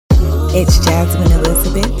It's Jasmine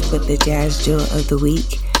Elizabeth with the Jazz Jewel of the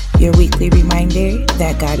Week, your weekly reminder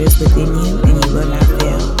that God is within you and you will not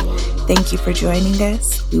fail. Thank you for joining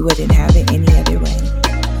us. We wouldn't have it any other way.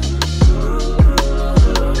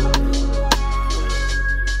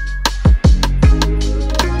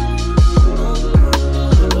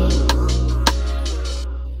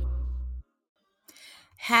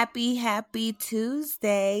 Happy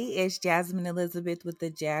Tuesday. It's Jasmine Elizabeth with the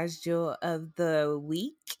Jazz Jewel of the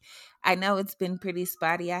Week. I know it's been pretty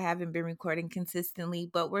spotty. I haven't been recording consistently,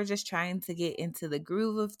 but we're just trying to get into the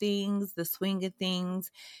groove of things, the swing of things,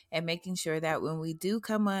 and making sure that when we do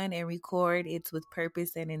come on and record, it's with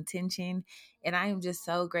purpose and intention. And I am just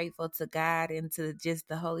so grateful to God and to just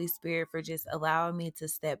the Holy Spirit for just allowing me to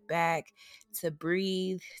step back, to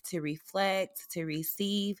breathe, to reflect, to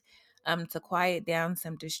receive, to quiet down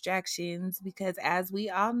some distractions, because as we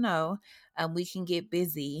all know, we can get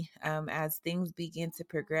busy. As things begin to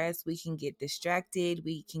progress, we can get distracted,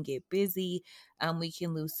 we can get busy, we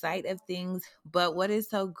can lose sight of things. But what is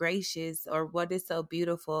so gracious, or what is so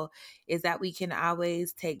beautiful, is that we can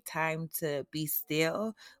always take time to be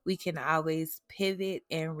still. We can always pivot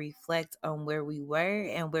and reflect on where we were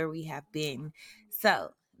and where we have been. So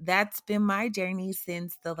that's been my journey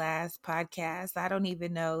since the last podcast. I don't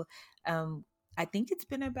even know. I think it's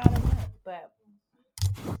been about a month, but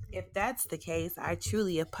if that's the case, I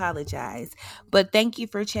truly apologize. But thank you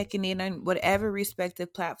for checking in on whatever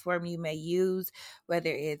respective platform you may use, whether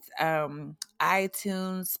it's iTunes,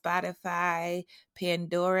 Spotify,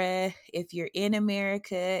 Pandora. If you're in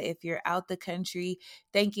America, if you're out the country,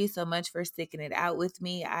 thank you so much for sticking it out with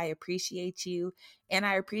me. I appreciate you. And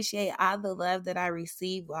I appreciate all the love that I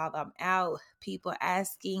receive while I'm out. People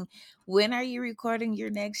asking, when are you recording your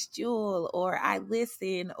next jewel? Or I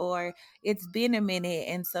listen, or it's been a minute.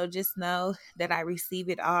 And so just know that I receive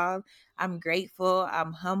it all. I'm grateful.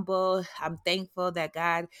 I'm humble. I'm thankful that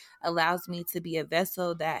God allows me to be a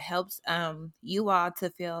vessel that helps you all to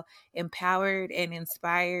feel empowered and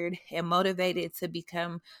inspired and motivated to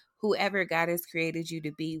become whoever God has created you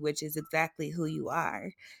to be, which is exactly who you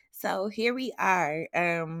are. So here we are.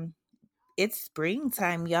 It's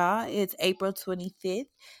springtime, y'all. It's April 25th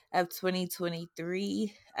of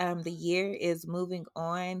 2023. The year is moving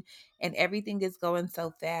on and everything is going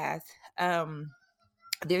so fast.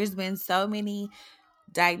 There's been so many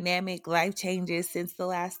dynamic life changes since the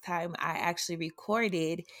last time I actually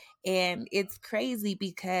recorded. And it's crazy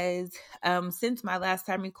because since my last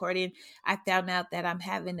time recording, I found out that I'm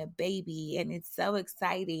having a baby, and it's so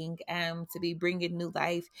exciting to be bringing new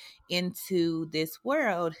life into this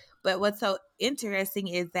world. But what's so interesting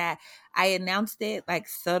is that I announced it, like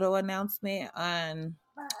subtle announcement, on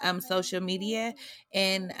social media,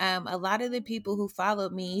 and a lot of the people who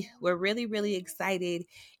followed me were really, really excited.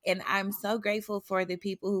 And I'm so grateful for the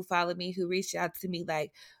people who followed me, who reached out to me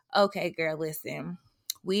like, okay, girl, listen,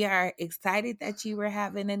 we are excited that you were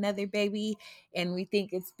having another baby and we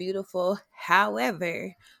think it's beautiful.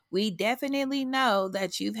 However, we definitely know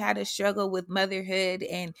that you've had a struggle with motherhood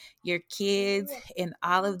and your kids and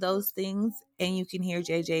all of those things. And you can hear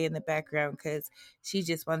JJ in the background because she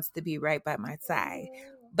just wants to be right by my side.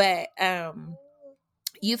 But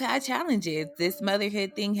you've had challenges. This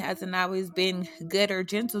motherhood thing hasn't always been good or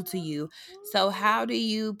gentle to you. So how do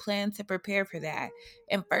you plan to prepare for that?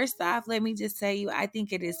 And first off, let me just tell you, I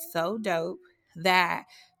think it is so dope that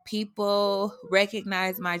people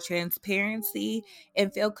recognize my transparency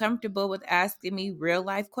and feel comfortable with asking me real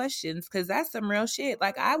life questions, because that's some real shit.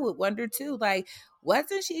 Like, I would wonder too, like,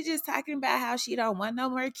 wasn't she just talking about how she don't want no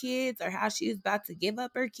more kids, or how she's about to give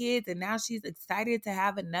up her kids and now she's excited to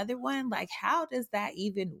have another one? Like, how does that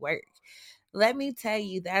even work? Let me tell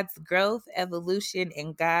you, that's growth, evolution,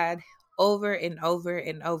 and God over and over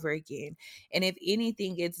and over again. And if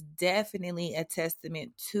anything, it's definitely a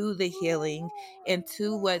testament to the healing and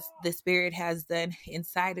to what the Spirit has done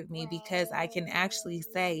inside of me, because I can actually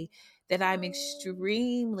say that I'm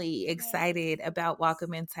extremely excited about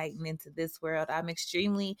welcoming Titan into this world. I'm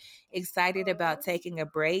extremely excited about taking a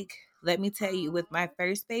break. Let me tell you, with my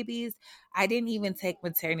first babies, I didn't even take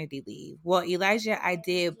maternity leave. Well, Elijah, I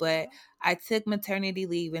did, but I took maternity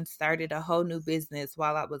leave and started a whole new business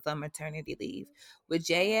while I was on maternity leave. With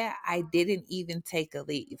Jaya, I didn't even take a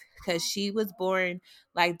leave because she was born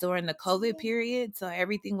like during the COVID period. So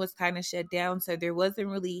everything was kind of shut down. So there wasn't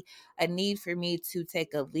really a need for me to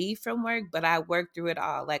take a leave from work, but I worked through it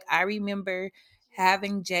all. Like, I remember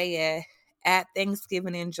having Jaya at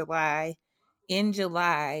Thanksgiving in July,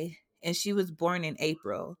 and she was born in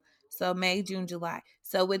April. So May, June, July.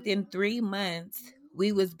 So within 3 months,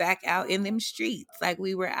 we was back out in them streets. Like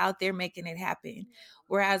we were out there making it happen.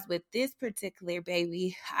 Whereas with this particular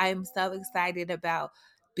baby, I'm so excited about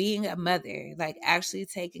being a mother, like actually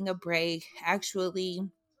taking a break, actually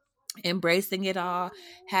embracing it all,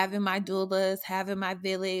 having my doulas, having my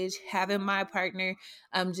village, having my partner,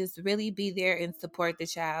 just really be there and support the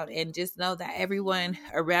child, and just know that everyone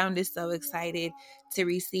around is so excited to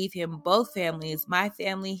receive him. Both families, my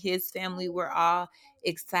family, his family, we're all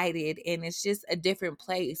excited, and it's just a different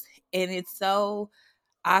place. And it's so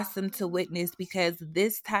awesome to witness because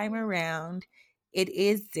this time around, it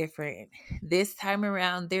is different. This time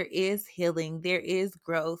around, there is healing, there is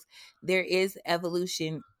growth, there is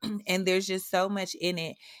evolution, and there's just so much in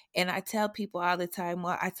it. And I tell people all the time,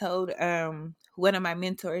 well, I told one of my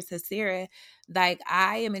mentors, Hasira, like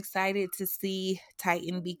I am excited to see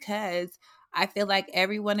Titan because I feel like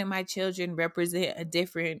every one of my children represent a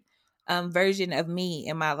different version of me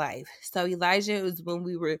in my life. So Elijah was when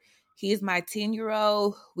we were he's my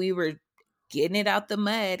 10-year-old. We were getting it out the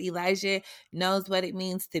mud. Elijah knows what it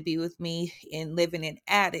means to be with me and living in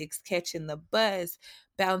attics, catching the bus,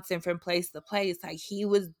 bouncing from place to place. Like he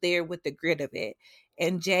was there with the grit of it.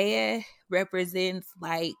 And Jaya represents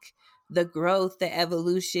like the growth, the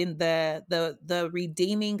evolution, the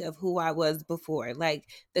redeeming of who I was before. Like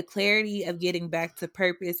the clarity of getting back to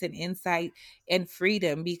purpose and insight and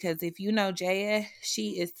freedom. Because if you know Jaya,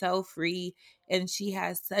 she is so free and she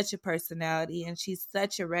has such a personality and she's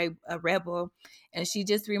such a rebel, and she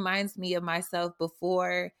just reminds me of myself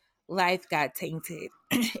before life got tainted.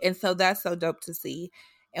 And so that's so dope to see.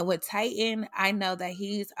 And with Titan, I know that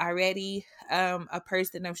he's already a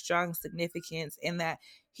person of strong significance, and that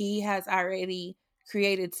he has already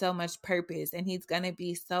created so much purpose, and he's going to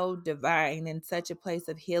be so divine in such a place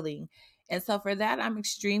of healing. And so for that, I'm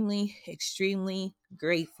extremely, extremely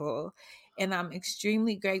grateful. And I'm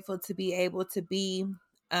extremely grateful to be able to be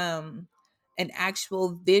um, an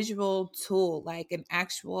actual visual tool, like an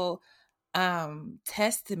actual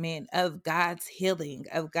testament of God's healing,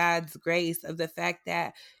 of God's grace, of the fact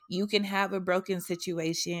that you can have a broken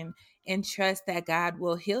situation and trust that God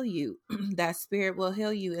will heal you. That spirit will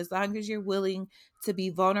heal you as long as you're willing to be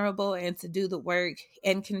vulnerable and to do the work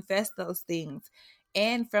and confess those things.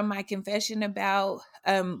 And from my confession about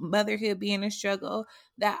motherhood being a struggle,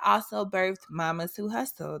 that also birthed Mamas Who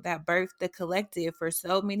Hustle, that birthed the collective for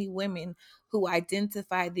so many women who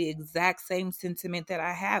identify the exact same sentiment that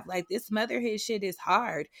I have. Like, this motherhood shit is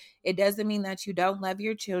hard. It doesn't mean that you don't love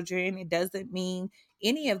your children. It doesn't mean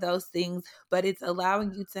any of those things, but it's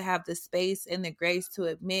allowing you to have the space and the grace to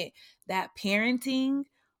admit that parenting,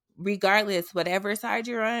 regardless, whatever side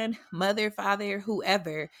you're on, mother, father,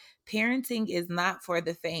 whoever, parenting is not for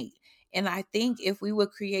the faint. And I think if we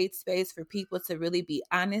would create space for people to really be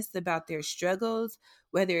honest about their struggles,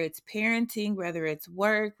 whether it's parenting, whether it's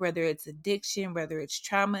work, whether it's addiction, whether it's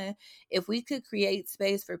trauma, if we could create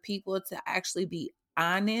space for people to actually be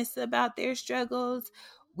honest about their struggles,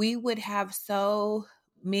 we would have so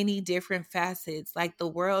many different facets. Like the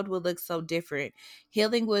world would look so different.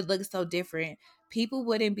 Healing would look so different. People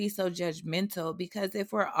wouldn't be so judgmental because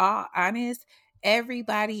if we're all honest,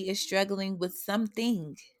 everybody is struggling with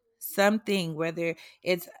something, whether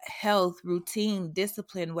it's health, routine,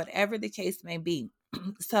 discipline, whatever the case may be.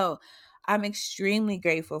 So I'm extremely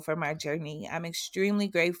grateful for my journey. I'm extremely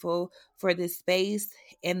grateful for the space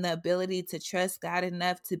and the ability to trust God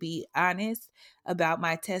enough to be honest about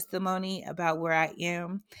my testimony, about where I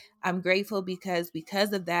am. I'm grateful because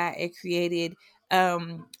of that, it created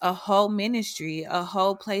a whole ministry, a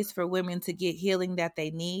whole place for women to get healing that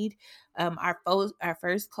they need. Our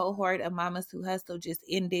first cohort of Mamas Who Hustle just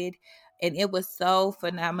ended, and it was so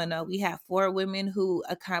phenomenal. We had 4 women who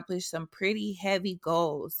accomplished some pretty heavy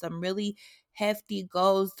goals, some really hefty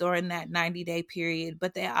goals during that 90-day period,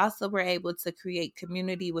 but they also were able to create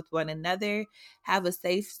community with one another, have a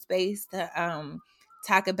safe space to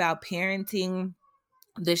talk about parenting,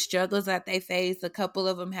 the struggles that they face. A couple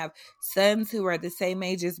of them have sons who are the same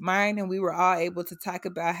age as mine, and we were all able to talk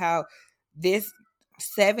about how this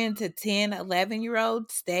 7 to 10,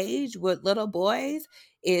 11-year-old stage with little boys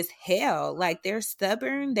is hell. Like, they're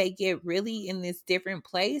stubborn, they get really in this different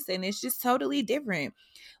place, and it's just totally different.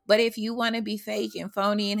 But if you want to be fake and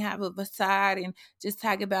phony and have a facade and just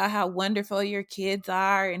talk about how wonderful your kids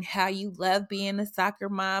are and how you love being a soccer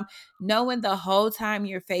mom, knowing the whole time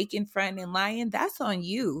you're faking, fronting, and lying, that's on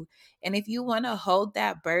you. And if you want to hold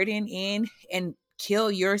that burden in and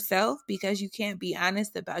kill yourself because you can't be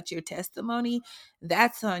honest about your testimony,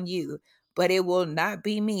 that's on you. But it will not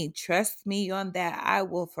be me. Trust me on that. I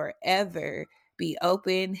will forever be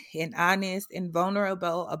open and honest and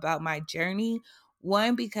vulnerable about my journey,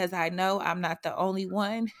 One, because I know I'm not the only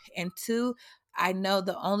one. And two, I know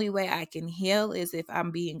the only way I can heal is if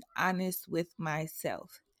I'm being honest with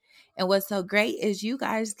myself. And what's so great is you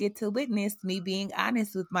guys get to witness me being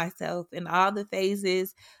honest with myself in all the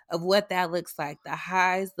phases of what that looks like, the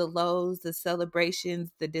highs, the lows, the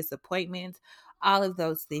celebrations, the disappointments, all of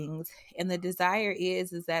those things. And the desire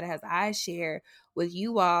is that as I share with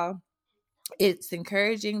you all, it's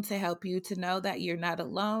encouraging to help you to know that you're not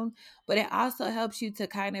alone, but it also helps you to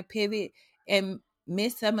kind of pivot and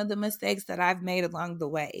miss some of the mistakes that I've made along the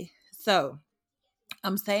way. So,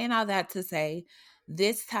 I'm saying all that to say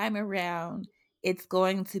this time around, it's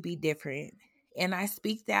going to be different. And I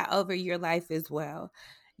speak that over your life as well.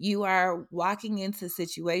 You are walking into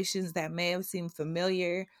situations that may have seemed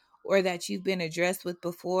familiar or that you've been addressed with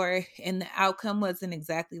before, and the outcome wasn't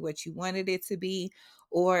exactly what you wanted it to be,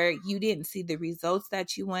 or you didn't see the results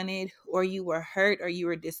that you wanted, or you were hurt or you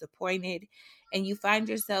were disappointed, and you find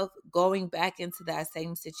yourself going back into that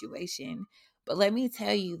same situation. But let me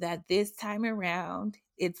tell you that this time around,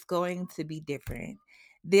 it's going to be different.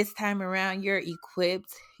 This time around, you're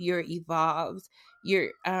equipped, you're evolved,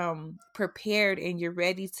 you're prepared, and you're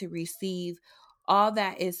ready to receive all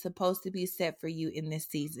that is supposed to be set for you in this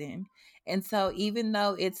season. And so, even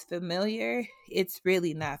though it's familiar, it's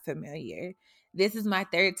really not familiar. This is my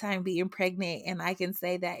third time being pregnant, and I can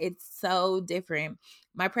say that it's so different.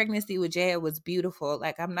 My pregnancy with Jaya was beautiful.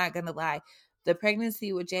 Like, I'm not going to lie, the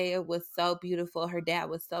pregnancy with Jaya was so beautiful. Her dad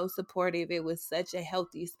was so supportive. It was such a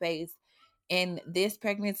healthy space. And this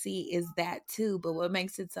pregnancy is that too. But what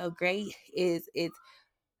makes it so great is it's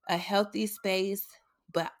a healthy space,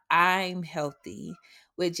 but I'm healthy.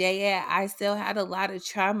 With Jaya, I still had a lot of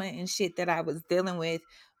trauma and shit that I was dealing with,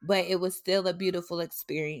 but it was still a beautiful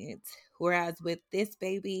experience. Whereas with this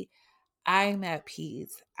baby, I'm at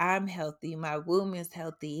peace. I'm healthy. My womb is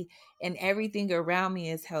healthy, and everything around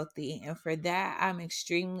me is healthy. And for that, I'm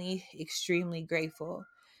extremely, extremely grateful.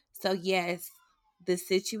 So, yes, the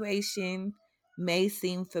situation may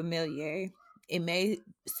seem familiar. It may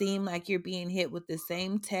seem like you're being hit with the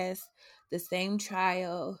same test, the same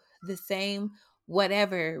trial, the same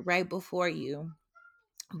whatever right before you.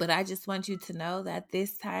 But I just want you to know that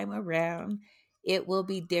this time around, it will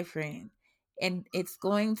be different. And it's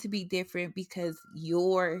going to be different because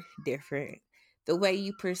you're different. The way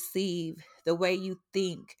you perceive, the way you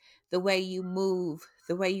think, the way you move,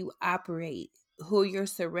 the way you operate, who you're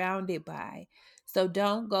surrounded by. So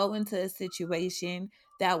don't go into a situation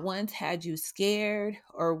that once had you scared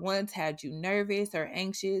or once had you nervous or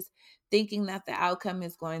anxious, thinking that the outcome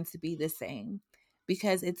is going to be the same,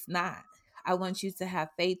 because it's not. I want you to have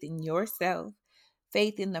faith in yourself,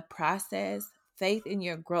 faith in the process, faith in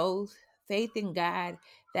your growth, faith in God,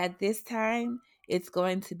 that this time it's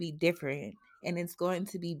going to be different and it's going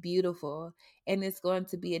to be beautiful, and it's going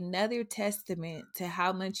to be another testament to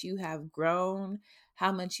how much you have grown,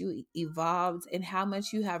 how much you evolved, and how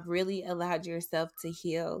much you have really allowed yourself to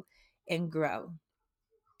heal and grow.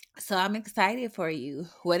 So I'm excited for you.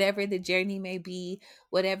 Whatever the journey may be,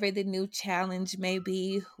 whatever the new challenge may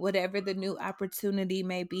be, whatever the new opportunity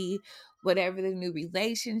may be, whatever the new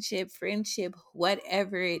relationship, friendship,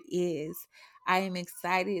 whatever it is, I am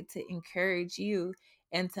excited to encourage you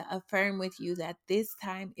and to affirm with you that this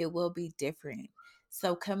time it will be different.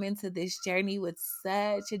 So come into this journey with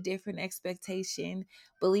such a different expectation,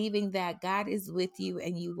 believing that God is with you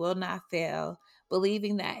and you will not fail,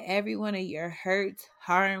 believing that every one of your hurts,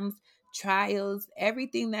 harms, trials,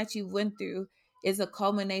 everything that you went through is a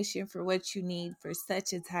culmination for what you need for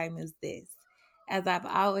such a time as this. As I've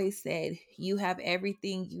always said, you have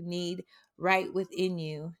everything you need right within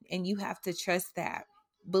you, and you have to trust that.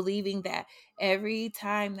 Believing that every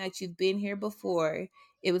time that you've been here before,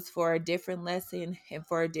 it was for a different lesson and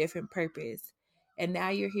for a different purpose. And now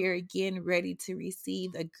you're here again, ready to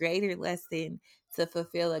receive a greater lesson to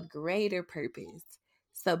fulfill a greater purpose.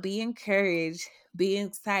 So be encouraged, be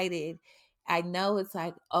excited. I know it's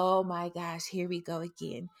like, oh my gosh, here we go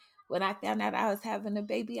again. When I found out I was having a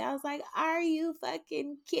baby, I was like, are you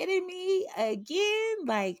fucking kidding me again?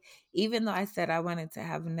 Like, even though I said I wanted to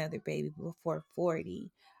have another baby before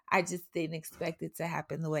 40, I just didn't expect it to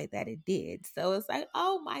happen the way that it did. So it's like,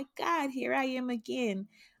 oh my God, here I am again.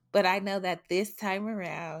 But I know that this time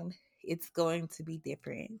around, it's going to be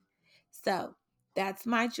different. So that's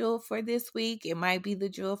my jewel for this week. It might be the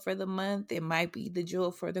jewel for the month. It might be the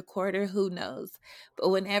jewel for the quarter. Who knows? But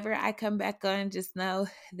whenever I come back on, just know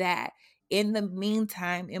that in the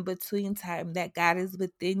meantime, in between time, that God is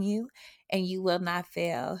within you and you will not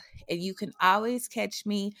fail. And you can always catch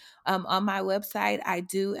me on my website. I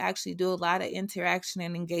do actually do a lot of interaction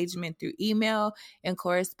and engagement through email and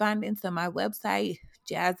correspondence on my website,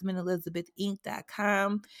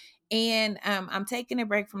 JasmineElizabethInc.com. And I'm taking a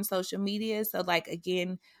break from social media. So, like,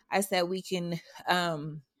 again, I said we can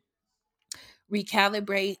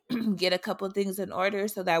recalibrate, get a couple things in order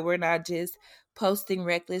so that we're not just posting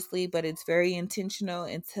recklessly, but it's very intentional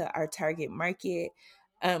into our target market.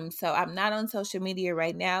 So I'm not on social media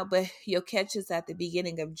right now, but you'll catch us at the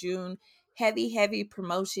beginning of June. Heavy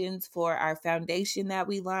promotions for our foundation that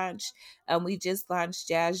we launched. We just launched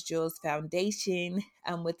Jazz Jewels Foundation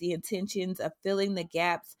with the intentions of filling the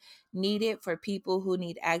gaps needed for people who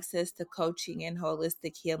need access to coaching and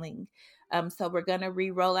holistic healing. So we're going to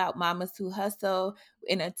re-roll out Mamas Who Hustle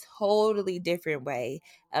in a totally different way.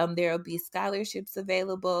 There will be scholarships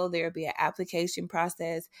available. There will be an application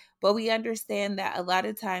process. But we understand that a lot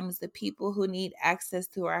of times the people who need access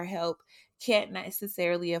to our help can't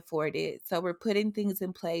necessarily afford it. So we're putting things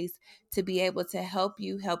in place to be able to help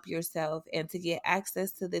you help yourself and to get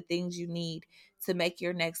access to the things you need to make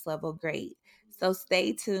your next level great. So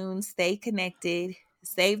stay tuned, stay connected.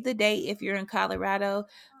 Save the date if you're in Colorado.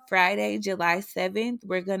 Friday, July 7th,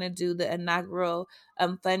 we're going to do the inaugural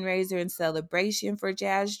fundraiser and celebration for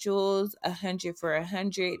Jazz Jewels, 100 for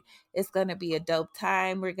 100. It's going to be a dope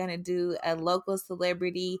time. We're going to do a local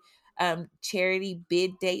celebrity charity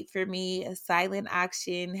bid date for me, a silent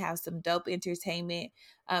auction, have some dope entertainment.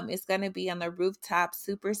 It's going to be on the rooftop,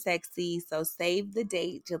 super sexy. So save the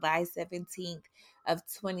date, July 17th of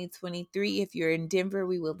 2023. If you're in Denver,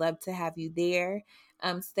 we would love to have you there.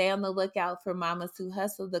 Stay on the lookout for Mamas Who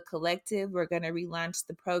Hustle, the collective. We're going to relaunch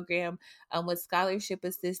the program with scholarship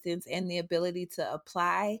assistance and the ability to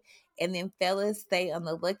apply. And then, fellas, stay on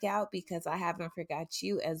the lookout because I haven't forgot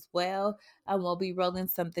you as well. We'll be rolling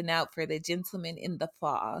something out for the gentlemen in the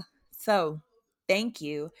fall. So, thank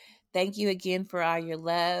you. Thank you again for all your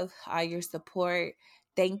love, all your support.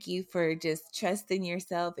 Thank you for just trusting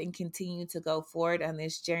yourself and continue to go forward on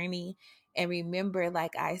this journey. And remember,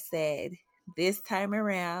 like I said, this time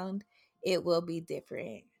around, it will be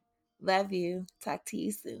different. Love you. Talk to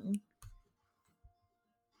you soon.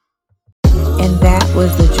 And that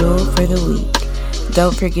was the jewel for the week.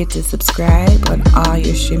 Don't forget to subscribe on all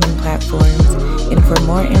your streaming platforms. And for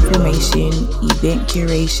more information, event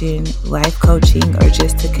curation, life coaching, or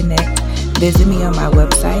just to connect, visit me on my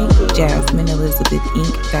website,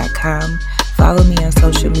 JasmineElizabethInc.com. Follow me on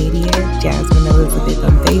social media, Jasmine Elizabeth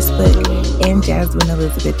on Facebook and Jasmine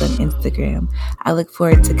Elizabeth on Instagram. I look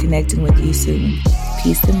forward to connecting with you soon.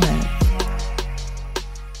 Peace and love.